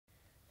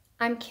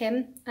I'm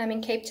Kim. I'm in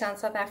Cape Town,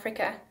 South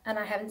Africa, and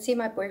I haven't seen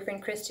my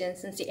boyfriend Christian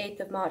since the 8th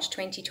of March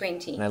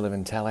 2020. And I live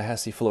in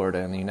Tallahassee, Florida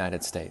in the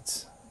United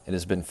States. It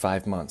has been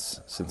 5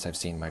 months since I've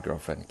seen my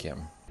girlfriend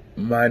Kim.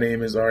 My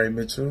name is Ari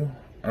Mitchell.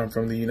 I'm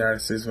from the United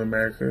States of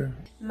America.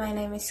 My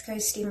name is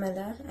Kirsty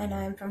Miller and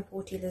I'm from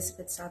Port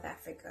Elizabeth, South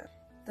Africa.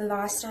 The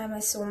last time I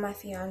saw my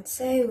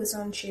fiance was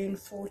on June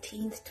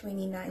 14th,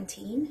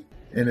 2019.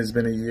 And it's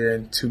been a year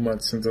and 2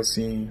 months since I've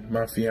seen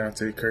my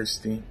fiance,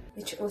 Kirsty.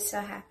 Which also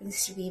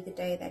happens to be the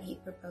day that he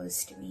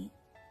proposed to me.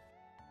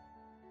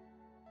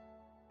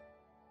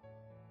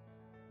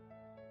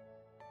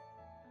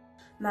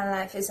 My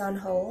life is on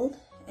hold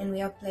and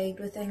we are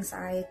plagued with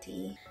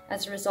anxiety.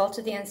 As a result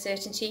of the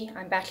uncertainty,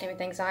 I'm battling with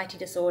anxiety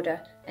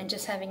disorder, and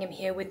just having him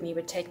here with me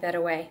would take that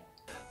away.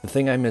 The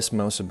thing I miss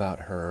most about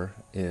her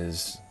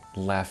is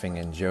laughing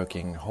and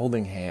joking,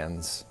 holding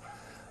hands,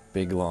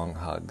 big long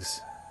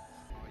hugs.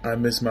 I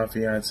miss my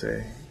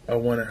fiance. I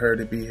wanted her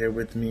to be here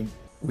with me.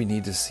 We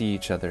need to see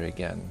each other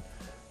again,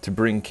 to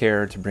bring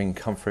care, to bring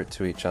comfort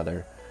to each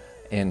other,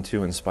 and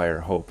to inspire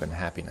hope and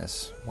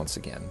happiness once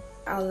again.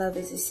 Our love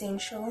is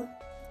essential